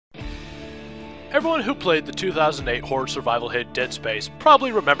Everyone who played the 2008 horror survival hit Dead Space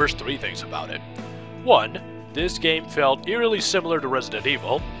probably remembers three things about it. 1. This game felt eerily similar to Resident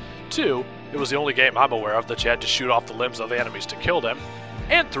Evil. 2. It was the only game I'm aware of that you had to shoot off the limbs of the enemies to kill them.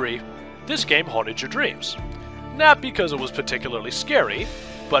 And 3. This game haunted your dreams. Not because it was particularly scary,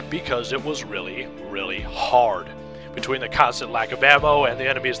 but because it was really, really hard. Between the constant lack of ammo and the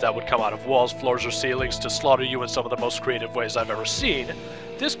enemies that would come out of walls, floors, or ceilings to slaughter you in some of the most creative ways I've ever seen,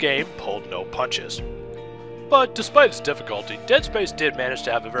 this game pulled no punches. But despite its difficulty, Dead Space did manage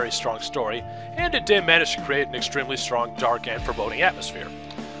to have a very strong story, and it did manage to create an extremely strong, dark, and foreboding atmosphere.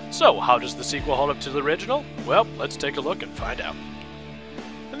 So, how does the sequel hold up to the original? Well, let's take a look and find out.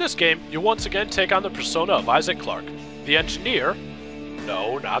 In this game, you once again take on the persona of Isaac Clarke, the engineer,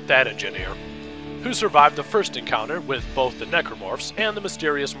 no, not that engineer, who survived the first encounter with both the Necromorphs and the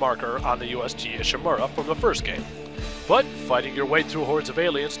mysterious marker on the USG Ishimura from the first game. But fighting your way through hordes of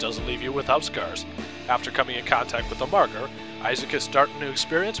aliens doesn't leave you without scars. After coming in contact with the marker, Isaac is starting to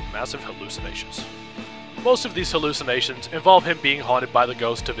experience massive hallucinations. Most of these hallucinations involve him being haunted by the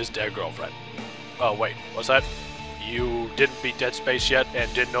ghost of his dead girlfriend. Oh wait, what's that? You didn't beat Dead Space yet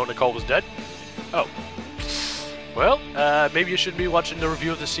and didn't know Nicole was dead? Oh. Well, maybe you shouldn't be watching the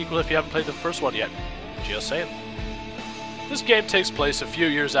review of the sequel if you haven't played the first one yet. Just saying. This game takes place a few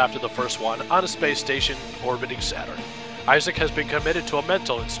years after the first one on a space station orbiting Saturn. Isaac has been committed to a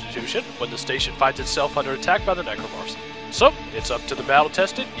mental institution when the station finds itself under attack by the Necromorphs. So, it's up to the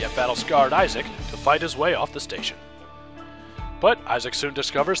battle-tested, yet battle-scarred Isaac to fight his way off the station. But Isaac soon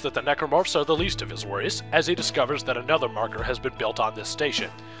discovers that the Necromorphs are the least of his worries, as he discovers that another marker has been built on this station.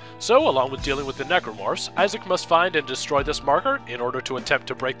 So, along with dealing with the Necromorphs, Isaac must find and destroy this marker in order to attempt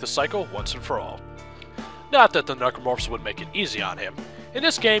to break the cycle once and for all. Not that the Necromorphs would make it easy on him. In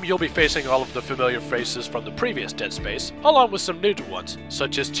this game, you'll be facing all of the familiar faces from the previous Dead Space, along with some new ones,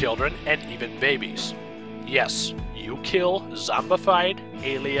 such as children and even babies. Yes, you kill zombified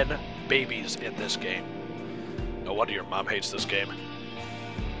alien babies in this game. No wonder your mom hates this game.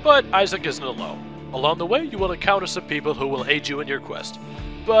 But Isaac isn't alone. Along the way, you will encounter some people who will aid you in your quest.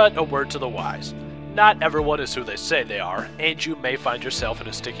 But a word to the wise. Not everyone is who they say they are, and you may find yourself in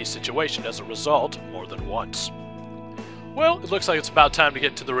a sticky situation as a result more than once. Well, it looks like it's about time to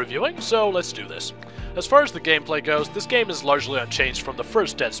get to the reviewing, so let's do this. As far as the gameplay goes, this game is largely unchanged from the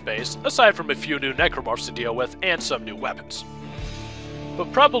first Dead Space, aside from a few new Necromorphs to deal with and some new weapons.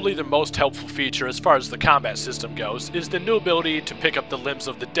 But probably the most helpful feature as far as the combat system goes is the new ability to pick up the limbs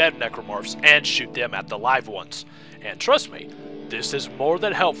of the dead Necromorphs and shoot them at the live ones. And trust me, this is more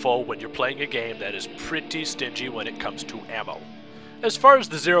than helpful when you're playing a game that is pretty stingy when it comes to ammo. As far as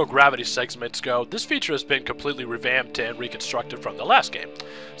the zero-gravity segments go, this feature has been completely revamped and reconstructed from the last game.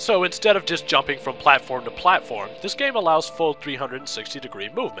 So instead of just jumping from platform to platform, this game allows full 360-degree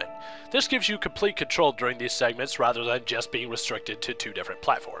movement. This gives you complete control during these segments rather than just being restricted to two different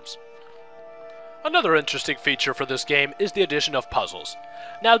platforms. Another interesting feature for this game is the addition of puzzles.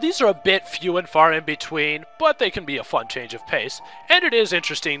 Now these are a bit few and far in between, but they can be a fun change of pace, and it is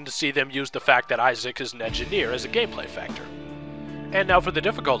interesting to see them use the fact that Isaac is an engineer as a gameplay factor. And now for the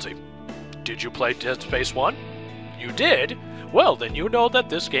difficulty. Did you play Dead Space 1? You did? Well, then you know that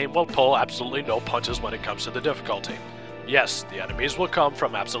this game will pull absolutely no punches when it comes to the difficulty. Yes, the enemies will come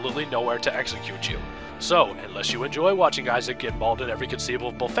from absolutely nowhere to execute you. So, unless you enjoy watching Isaac get mauled in every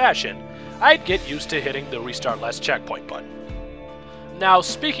conceivable fashion, I'd get used to hitting the Restart Last Checkpoint button. Now,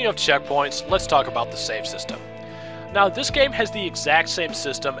 speaking of checkpoints, let's talk about the save system. Now, this game has the exact same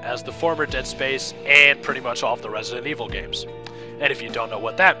system as the former Dead Space and pretty much all of the Resident Evil games. And if you don't know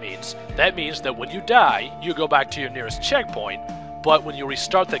what that means that when you die, you go back to your nearest checkpoint, but when you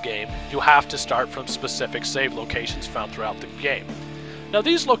restart the game, you have to start from specific save locations found throughout the game. Now,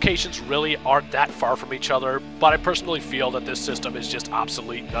 these locations really aren't that far from each other, but I personally feel that this system is just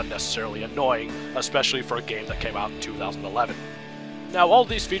obsolete and unnecessarily annoying, especially for a game that came out in 2011. Now, all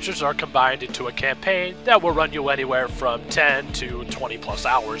these features are combined into a campaign that will run you anywhere from 10 to 20 plus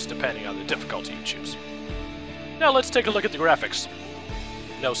hours, depending on the difficulty you choose. Now let's take a look at the graphics.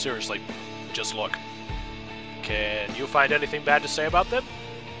 No, seriously, just look. Can you find anything bad to say about them?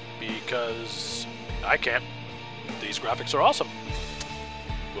 Because I can't. These graphics are awesome.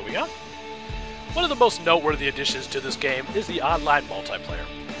 Moving on. One of the most noteworthy additions to this game is the online multiplayer.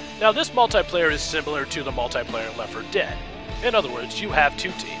 Now this multiplayer is similar to the multiplayer in Left 4 Dead. In other words, you have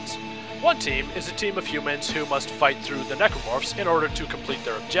two teams. One team is a team of humans who must fight through the Necromorphs in order to complete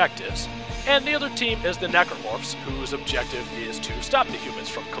their objectives, and the other team is the Necromorphs, whose objective is to stop the humans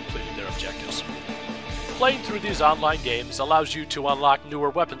from completing their objectives. Playing through these online games allows you to unlock newer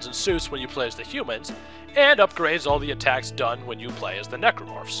weapons and suits when you play as the humans, and upgrades all the attacks done when you play as the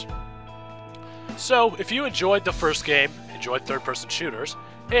Necromorphs. So, if you enjoyed the first game, enjoyed third-person shooters,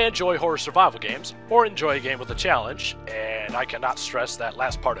 enjoy horror survival games, or enjoy a game with a challenge, and I cannot stress that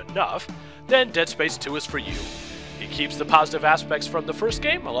last part enough, then Dead Space 2 is for you. It keeps the positive aspects from the first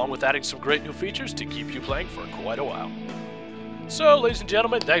game, along with adding some great new features to keep you playing for quite a while. So, ladies and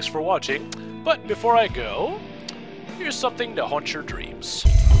gentlemen, thanks for watching, but before I go, here's something to haunt your dreams.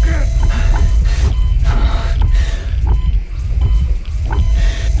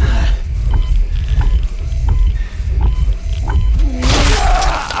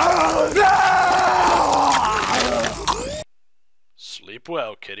 Sleep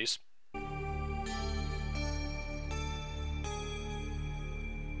well, kiddies.